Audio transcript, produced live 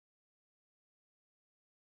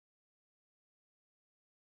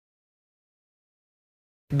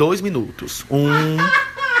2 minutos. 1,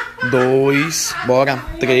 2, bora.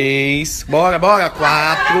 3, bora.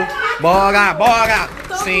 4, bora.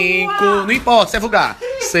 5, não importa, se é vulgar.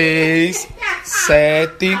 6,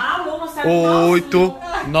 7, 8,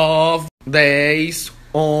 9, 10,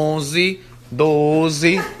 11,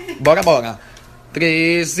 12, bora.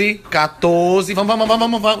 13, 14,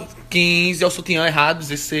 vamos. 15, é o sutiã errado,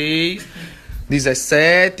 16,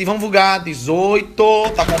 17, vamos vulgar,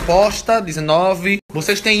 18, tá composta, 19.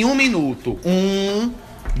 Vocês têm 1 minuto. 1,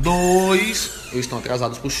 2, eles estão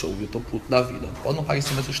atrasados pro show, eu tô puto da vida. Pode não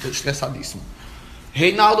parecer, mas eu estou estressadíssimo.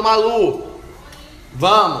 Reinaldo Malu,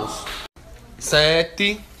 vamos.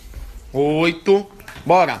 7, 8,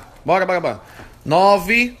 bora.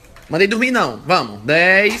 9, mandei dormir não, vamos.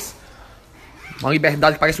 10, uma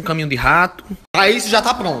liberdade que parece um caminho de rato. Aí você já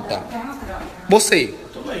tá pronta. Você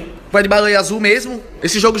vai de baleia azul mesmo?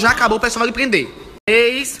 Esse jogo já acabou, o pessoal vai lhe prender.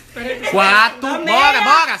 3, 4,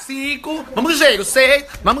 bora. 5, vamos ligeiro. 6,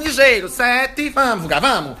 vamos ligeiro. 7, vamos.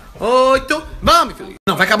 8, vamos, filho.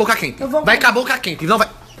 Não, vai com a boca quente. Vai com a boca quente. Não vai.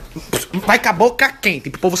 Vai com a boca quente,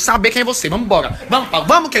 pro povo saber quem é você. Vamos embora. Vamos, Paulo.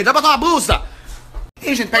 Vamos, querido. Vai botar uma blusa.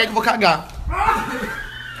 Ih, gente, pega aí que eu vou cagar.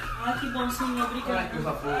 Ai, que bom, senhor.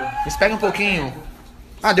 Obrigado. Espera um pouquinho.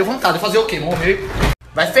 Ah, deu vontade de fazer o quê? Morrer.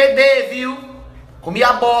 Vai feder, viu? Comi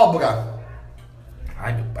abóbora.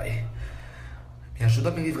 Ai, meu pai. Me ajuda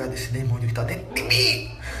a me livrar desse demônio que tá dentro de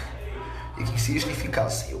mim. E que insiste em ficar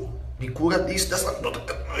assim. Me cura disso, dessa...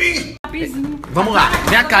 Vamos lá.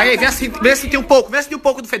 Vem cá, ei. Vem sentir um pouco. Vem sentir um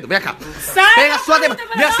pouco do fedor. Vem cá. Pega a sua demônio.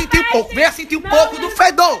 Vem sentir um pouco. Vem sentir um pouco do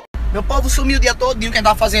fedor. Meu povo sumiu o dia todinho, quem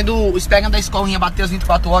tava fazendo, esperando a escolinha bater as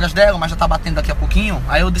 24 horas dela, mas já tá batendo daqui a pouquinho.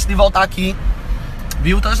 Aí eu decidi voltar aqui,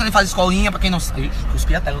 viu? Então a gente faz escolinha, pra quem não sabe. Ixi,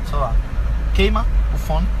 cuspi a tela do celular. Queima o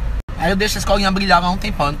fone. Aí eu deixo a escolinha brilhar há um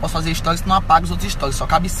tempão, eu não posso fazer stories, não apago os outros stories, só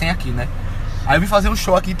cabe 100 aqui, né? Aí eu vim fazer um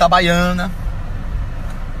show aqui em Itabaiana.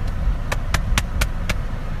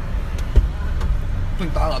 Tô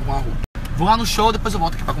entalado com a rua. Vou lá no show, depois eu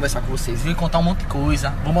volto aqui pra conversar com vocês. Vim contar um monte de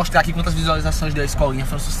coisa. Vou mostrar aqui quantas visualizações deu a escolinha.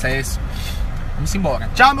 Foi um sucesso. Vamos embora.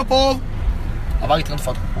 Tchau, meu povo. Lá vai tirando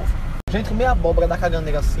foto com o povo. Gente, comer abóbora da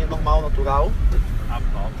caganeira assim, normal, natural.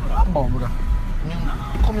 Abóbora.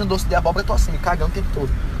 Comi um doce de abóbora, eu tô assim, me cagando o tempo todo.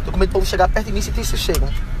 Tô com medo do povo chegar perto de mim e sentir se chegam.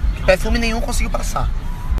 Perfume nenhum conseguiu passar.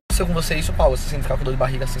 Aconteceu com você isso, Paulo? Você sempre ficar com dor de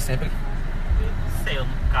barriga assim sempre? Sei, eu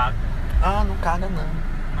não cago. Ah, não caga não.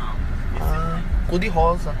 Não. Ah, cor de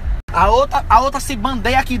rosa. A outra se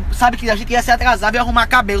bandeia aqui, sabe que a gente ia se atrasar e arrumar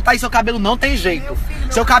cabelo, tá? E seu cabelo não tem jeito.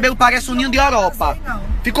 Seu cabelo parece um ninho de Europa.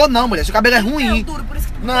 Ficou não, mulher, seu cabelo é ruim.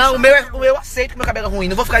 Não, o meu eu aceito que meu cabelo é ruim.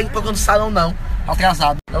 Não vou ficar aí procurando salão, não.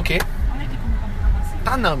 Atrasado. É o quê?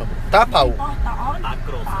 Tá não, meu amor. Tá, Paulo? Tá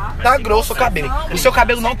grosso. Tá grosso o cabelo. E seu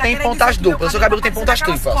cabelo não tem pontas duplas, o seu cabelo tem pontas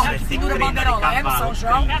triplas. Olha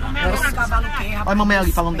a mamãe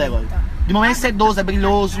ali falando dela. De mamãe é sedoso, é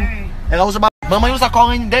brilhoso. Ela usa... Mamãe usa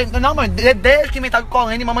Colene... Não, mãe, desde que inventaram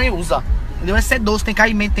Colene, mamãe usa. Entendeu? É sedoso, tem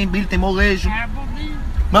caimento, tem brilho, tem molejo.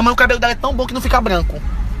 Mamãe, o cabelo dela é tão bom que não fica branco.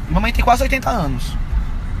 Mamãe tem quase 80 anos.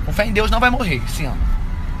 Com fé em Deus, não vai morrer esse ano.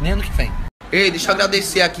 Nem ano que vem. Ei, deixa eu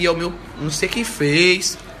agradecer aqui ao meu... Não sei quem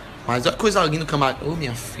fez, mas olha que coisa linda no camarão. Ô,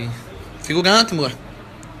 minha filha. Figurante, mulher.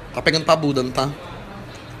 Tá pegando pra Buda, não tá?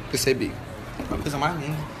 Percebi. Uma coisa mais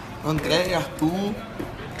linda. André, Arthur,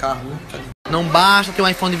 Carlinhos. Não basta ter um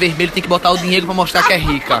iPhone vermelho, tem que botar o dinheiro pra mostrar que é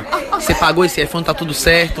rica. Você pagou esse iPhone, tá tudo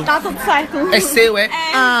certo? Tá tudo certo. É seu, é?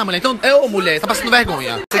 Ah, mulher, então... Ô, mulher, tá passando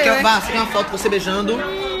vergonha. Você quer uma foto de você beijando?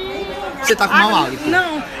 Você tá com mau hálito.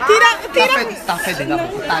 Não, tira. Tá fedendo a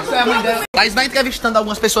boca. Tá, isso é a mãe dela. Thaís vai entrevistando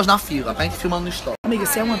algumas pessoas na fila, pra gente filmando no story. Amiga,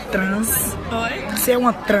 você é uma trans? Oi? Você é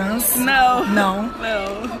uma trans? Não. Não?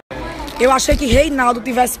 Não. Eu achei que Reinaldo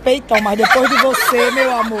tivesse peitão, mas depois de você,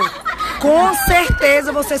 meu amor, com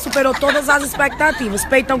certeza você superou todas as expectativas.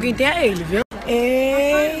 Peitão quem tem é ele, viu?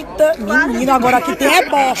 Eita, menino, agora aqui tem é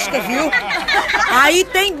bosta, viu? Aí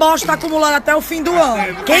tem bosta acumulada até o fim do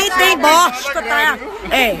ano. Quem tem bosta tá...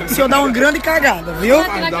 É, se eu dar uma grande cagada, viu?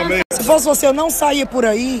 Se fosse você, eu não saía por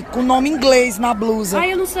aí com nome inglês na blusa.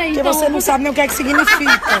 Ai, eu não sei. Porque Então, você não sabe nem o que é que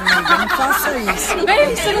significa, amiga. Não faça isso.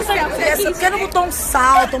 Você não sabe o que é isso. Porque não botou um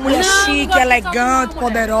salto, uma mulher chique, elegante,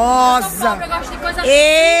 poderosa. Eu gosto de coisa...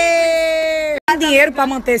 E tem dinheiro pra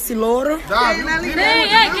manter esse louro?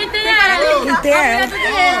 Ei, quem tem ela? Quem tem ela?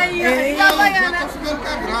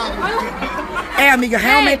 É, amiga,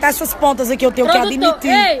 realmente essas pontas aqui eu tenho que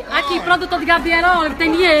admitir. Ei, aqui, produtor de Gabriela, olha,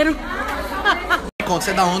 tem dinheiro. Conta,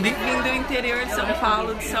 você é da onde? Vim do interior de São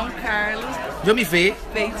Paulo, de São Carlos. Veio me ver?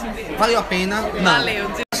 Veio te ver. Valeu a pena? Não. Valeu.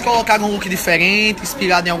 Vocês colocaram um look diferente,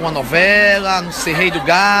 inspirado em alguma novela, não sei, Rei do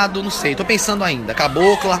Gado, não sei. Tô pensando ainda.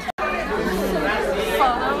 Cabocla.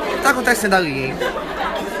 tá acontecendo ali, hein?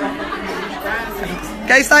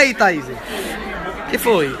 Que é isso aí, Thaís? Que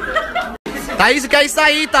foi? Thaís, que é isso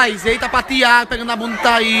aí, Thaís? Eita, pra Tiago, pegando a bunda de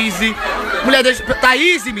Thaís. Mulher, deixa...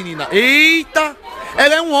 Thaís, menina. Eita.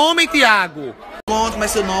 Ela é um homem, Tiago. Conta, como é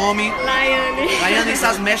seu nome? Laiane. Laiane,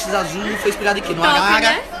 essas mechas azul, foi inspirada em quê? No arara?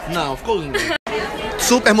 Né? Não, ficou lindo.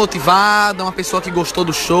 Super motivada, uma pessoa que gostou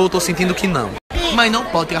do show, tô sentindo que não. Mas não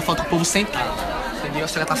pode tirar foto com o povo sentado. Entendeu? A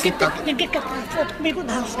senhora tá sentada. Ninguém quer foto comigo,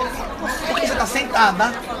 não. Por que você tá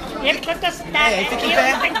sentada? Ele que tá sentado. Fica em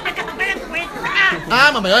pé.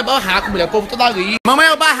 Ah, mamãe, é barraco, mulher. O povo todo ali. Mamãe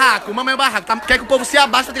é o barraco, mamãe é o barraco. Tá, quer que o povo se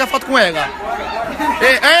abaixe pra tirar foto com ela.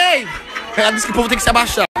 Ei! Ela disse que o povo tem que se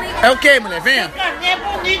abaixar. É o que, mulher? Venha. É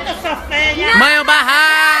bonita essa feia. Mãe é o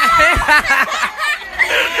barraco.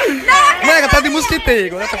 Mãe, ela tá de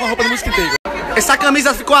mosquiteiro. Ela tá com a roupa de mosquiteiro. Essa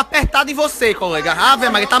camisa ficou apertada em você, colega. Ave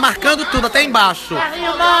Maria, tá marcando tudo, até embaixo.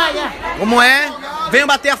 Carlinhos, Maia. Como é? Venha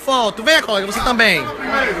bater a foto. Venha, colega, você também.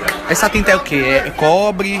 Essa tinta é o quê? É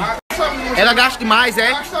cobre. Ela gasta demais,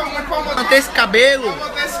 é? Manter esse cabelo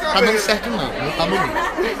tá dando certo não tá bonito.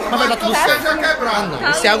 Mas vai dar tudo certo. Ah não,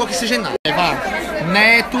 isso é água oxigenada. Vá.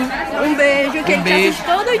 Neto. Um beijo, que ele beijo.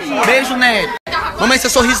 tá todo dia. Beijo, Neto. Mamãe, seu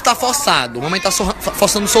sorriso tá forçado. Mamãe tá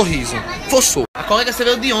forçando o sorriso. Forçou. A colega, você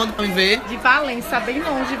veio de onde pra me ver? De Valença, bem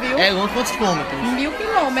longe, viu? É longe, quantos quilômetros? 1000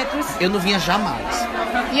 quilômetros. Eu não vinha jamais.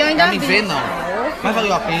 E eu ainda Pra me ver, não. Mas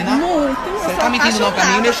valeu a pena. Muito. Você tá mentindo não pra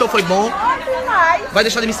mim? Meu show foi bom. Vai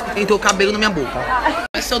deixar de me enter o cabelo na minha boca. Qual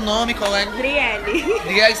é seu nome, colega? Driele.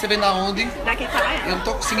 Driele, você vem da onde? Daqui tá lá. Eu não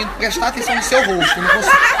tô conseguindo prestar atenção no seu rosto.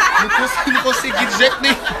 Não consegui de jeito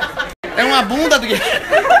nenhum. É uma bunda, Driele.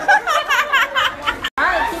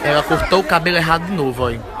 Ela cortou o cabelo errado de novo,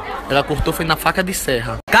 olha. Ela cortou, foi na faca de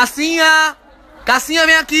serra. Cassinha! Cassinha,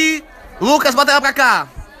 vem aqui! Lucas, bota ela pra cá.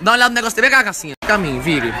 Dá uma olhada no negócio dele. Vem cá, Cassinha. Pra mim,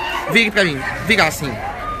 vire. Vire pra mim. Vira assim.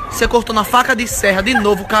 Você cortou na faca de serra de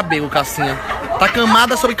novo o cabelo, Cassinha. Tá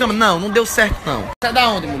camada sobre camada. Não, não deu certo, não. Você é da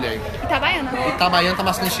onde, mulher? Itabaiana. Itabaiana, tá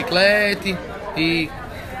mascando chiclete e...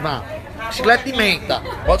 Vá. Chiclete de menta.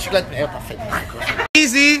 Bota o chiclete de menta. Tá feito.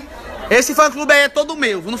 Easy. Esse fã-clube aí é todo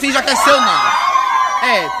meu. Não finja que é seu, não.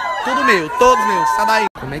 É, tudo meu. Todos meus. Sai daí.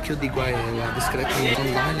 Como é que eu digo a ela discretamente?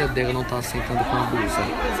 A malha dela não tá aceitando com a blusa.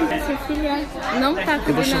 Sua filha não tá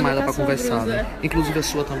Eu vou chamar ela pra conversar, né? Inclusive a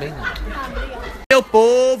sua também, não. Meu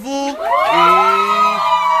povo!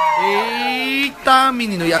 Eita,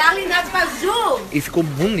 menino! E ficou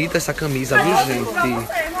bonita essa camisa, viu, gente?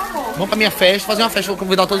 Vamos pra minha festa, fazer uma festa, vou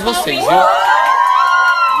convidar todos vocês, viu?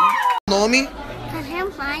 Nome?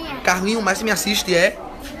 Carlinhos Maia. Carlinhos, mas você me assiste, é?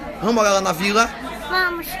 Vamos morar lá na vila?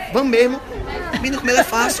 Vamos. Vamos mesmo. Menino, comer é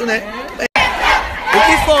fácil, né? O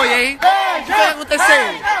que foi, hein? O que foi que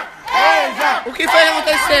aconteceu? O que foi que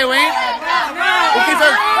aconteceu, hein? O que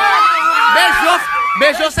foi?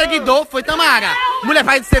 Beijou seguidor, foi Tamara. Mulher,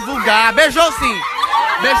 vai de ser vulgar. Beijou sim,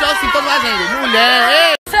 todo mundo vendo. Mulher,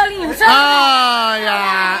 ei. Selinho. Olha,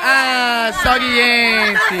 se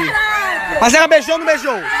oriente. Mas ela beijou ou não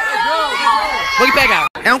beijou? Vou lhe pegar.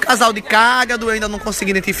 É um casal de cágado, eu ainda não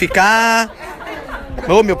consegui identificar.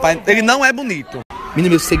 Ô, meu pai, ele não é bonito.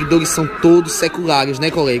 Menino, meus seguidores são todos seculares, né,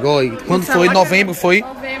 colega? Olha, quando foi? Novembro, foi?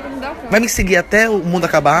 Novembro, não dá pra... Vai me seguir até o mundo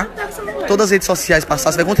acabar? Todas as redes sociais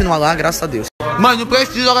passar, você vai continuar lá, graças a Deus. Mãe, não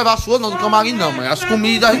precisa levar a sua não, do camarim não, mãe. As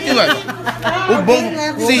comidas a gente leva. O bolo,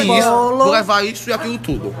 sim, isso. Vou levar isso e aquilo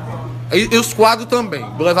tudo. E os quadros também.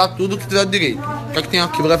 Vou levar tudo que tiver direito. O que é que tem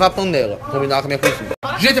aqui? Vou levar a panela. Combinar com a minha cozinha.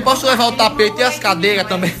 Gente, eu posso levar o tapete e as cadeiras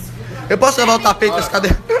também. Eu posso levar o tapete e as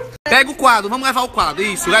cadeiras. Pega o quadro, vamos levar o quadro.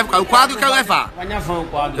 Isso, leva o quadro. O quadro eu quero levar. Vai na van o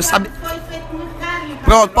quadro. Eu sabia.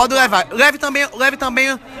 Pronto, pode levar. Leve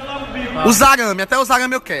também os arame. Até os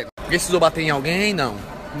arame eu quero. Precisou bater em alguém? Não.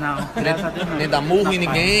 Não, Nem dar murro em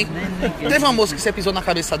ninguém. Teve uma moça que você pisou na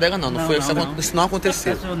cabeça dela? Não, não foi. Isso não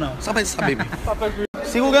aconteceu. Só pra gente saber mesmo.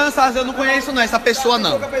 Segurança, eu não conheço não, essa pessoa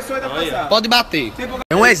não. Pode bater.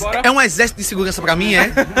 É um exército de segurança pra mim, é?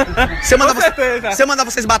 Se eu mandar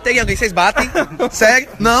vocês baterem em alguém, vocês batem? Sério?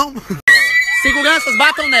 Não? Seguranças,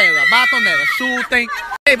 batam nela, chutem.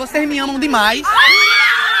 Ei, vocês me amam demais.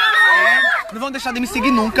 Não vão deixar de me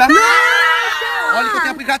seguir nunca. Olha que eu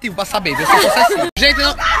tenho aplicativo pra saber, eu sou possessivo. Gente,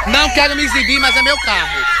 não quero me exibir, mas é meu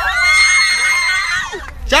carro.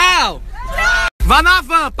 Tchau! Vá na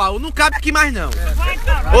van, Paulo, não cabe aqui mais não.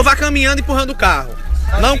 Ou vá caminhando e empurrando o carro.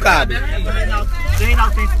 Não cabe.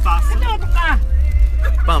 Reinaldo tem espaço.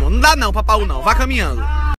 Vamos, não dá não pra Paulo não, vá caminhando.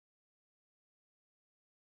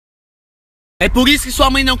 É por isso que sua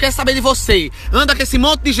mãe não quer saber de você. Anda com esse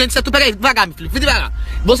monte de gente. Peraí, devagar, meu filho, devagar.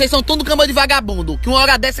 Vocês são tudo cama de vagabundo. Que uma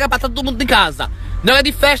hora dessa era pra estar todo mundo em casa. Não é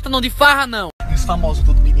de festa, não, de farra, não. E os famosos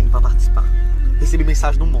tudo pedindo pra participar. Recebi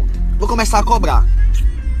mensagem num monte. Vou começar a cobrar.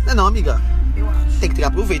 Não é não, amiga? Eu acho. Tem que tirar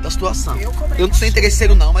proveito da situação. Eu cobrei. Eu não sou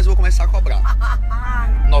interesseiro não, mas eu vou começar a cobrar.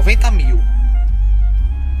 90 mil.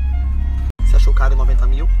 Você achou caro 90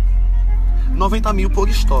 mil? 90 mil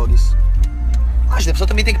por stories. Mas a pessoa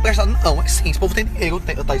também tem que prestar... Não, é sim, esse povo tem dinheiro,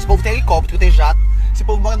 esse povo tem helicóptero, tem jato. Esse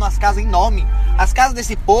povo mora nas casas enormes. As casas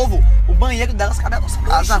desse povo, o banheiro delas cabe a nossa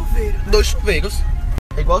casa. chuveiros. 2 chuveiros.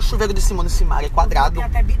 É igual o chuveiro de Simone Simaria, é quadrado. Tem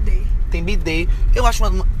até bidê. Tem bidê. Eu acho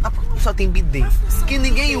uma... Só tem bidê. Que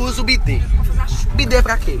ninguém usa o bidê. Vou fazer a chuca. Bidê é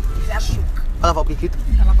pra quê? Fazer a chuca. Pra lavar o periquito?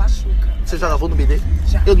 Ela vai a chuca. Você já lavou no bidê?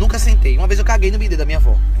 Já. Eu nunca sentei. Uma vez eu caguei no bidê da minha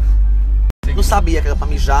avó. Não sabia que era pra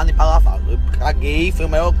mijar nem pra lavar. Eu caguei, foi a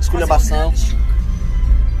maior esculhambação.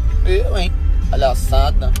 Eu, hein?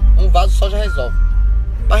 Palhaçada. Um vaso só já resolve.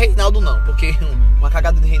 Pra Reinaldo não, porque uma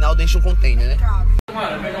cagada de Reinaldo enche um container, né?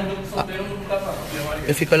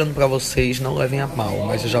 Eu fico olhando pra vocês, não levem a mal,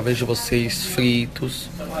 mas eu já vejo vocês fritos,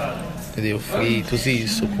 entendeu? Fritos,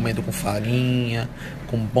 isso, comendo com farinha,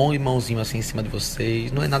 com um bom limãozinho assim em cima de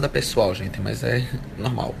vocês. Não é nada pessoal, gente, mas é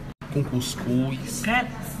normal. Com cuscuz. Quer?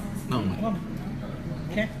 Não, mãe.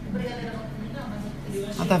 Quer?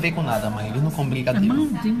 Nada a ver com nada, mãe. Eles não comem brigadeiro.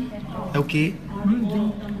 É o quê?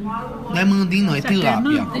 Não é mandim, não. É tilápia.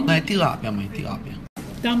 Não, é tilápia, mãe. Tilápia.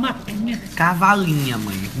 Dá uma pinha. Cavalinha,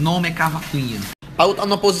 mãe. O nome é cavalinha. Paulo tá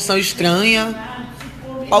numa posição estranha.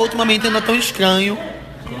 Paulo ultimamente anda tão estranho.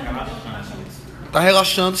 Tá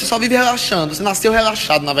relaxando. Você só vive relaxando. Você nasceu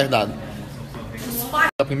relaxado, na verdade.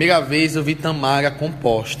 A primeira vez eu vi Tamara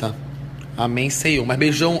composta. Amém, Senhor. Mas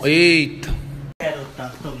beijão... Eita. Quero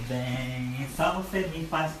tanto bem, só você me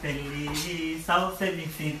faz feliz, só você me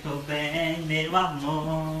sinto bem, meu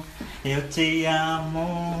amor. Eu te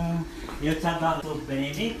amo, eu te adoro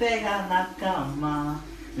bem, me pegar na cama,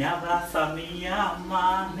 me abraça, me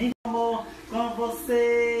ama, me amor com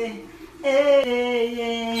você.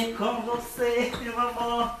 Ei, com você, meu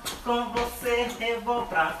amor, com você eu vou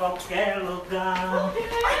pra qualquer lugar.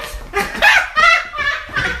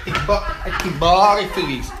 Que bora,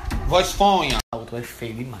 infeliz. Voz fonha. Paulo, tu é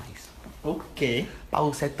feio demais. O quê?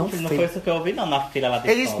 Paulo, você é tão Não feio. foi isso que eu ouvi não na fila lá de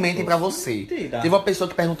Eles foto. mentem pra você. Mentira. Teve uma pessoa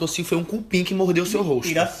que perguntou se foi um cupim que mordeu o seu rosto.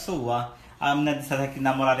 Mentira sua. A menina disse que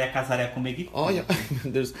namoraria e casaria comigo e tudo. Olha,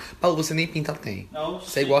 meu Deus. Paulo, você nem pinta tem. Oxi.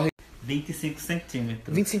 Você é igual a... 25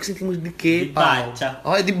 centímetros. 25 centímetros de quê, De Paulo? baixa.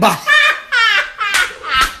 Olha, de baixo.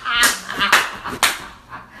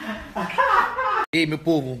 Ei, meu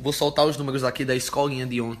povo, vou soltar os números aqui da escolinha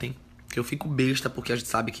de ontem. Que eu fico besta, porque a gente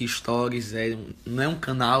sabe que Stories não é um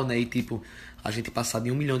canal, né? E tipo, a gente passar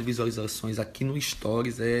de 1 milhão de visualizações aqui no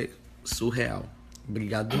Stories é surreal.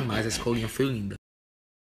 Obrigado demais, a escolinha foi linda.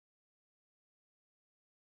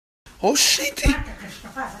 Oxente!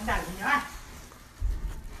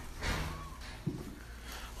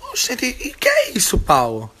 Oxente, e que é isso,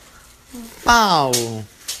 Paulo? Paulo,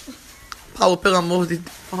 pelo amor de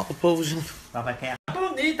Deus, o povo já... Lá vai quem é?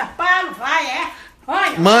 Bonita, Paulo, vai, é?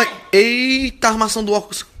 Olha, Mãe, eita, armação do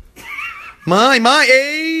óculos. Mãe,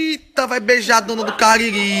 eita, vai beijar a dona do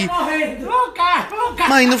Cariri. Nunca.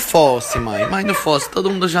 Mãe, no fosse, mãe, no fosse, todo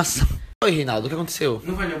mundo já sabe. Oi, Reinaldo, o que aconteceu?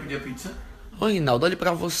 Não vai não pedir a pizza? Oi, Reinaldo, olha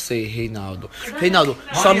pra você, Reinaldo. Reinaldo,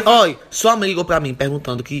 sua amiga ligou pra mim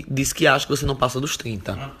perguntando que disse que acha que você não passa dos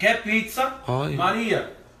 30. Quer pizza? Oi.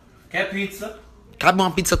 Maria, quer pizza? Cabe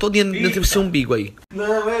uma pizza todinha dentro do seu umbigo aí.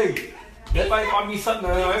 Não, ei. Não é pra ir pra missa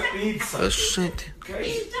não, é pizza. Oxente. Que é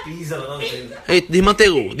isso? Pizza não, gente. Eita,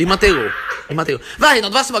 desmantelou. Vai,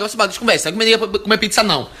 Reinaldo, vai embora, deixa eu conversar. Não é pra comer pizza,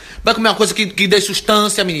 não. Vai comer uma coisa que dê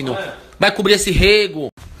sustância, menino. Vai cobrir esse rego.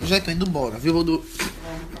 Já tô indo embora, viu? Vou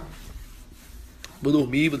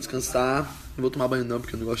dormir, vou descansar. Não vou tomar banho não,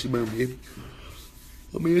 porque eu não gosto de banho mesmo.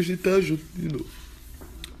 Amanhã a gente tá junto de novo.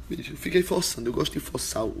 Beijo, eu fiquei forçando. Eu gosto de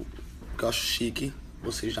forçar o que eu acho chique.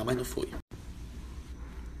 Você já, mas não foi.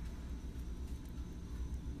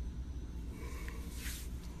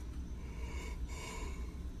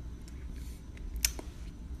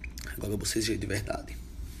 Agora vocês de verdade.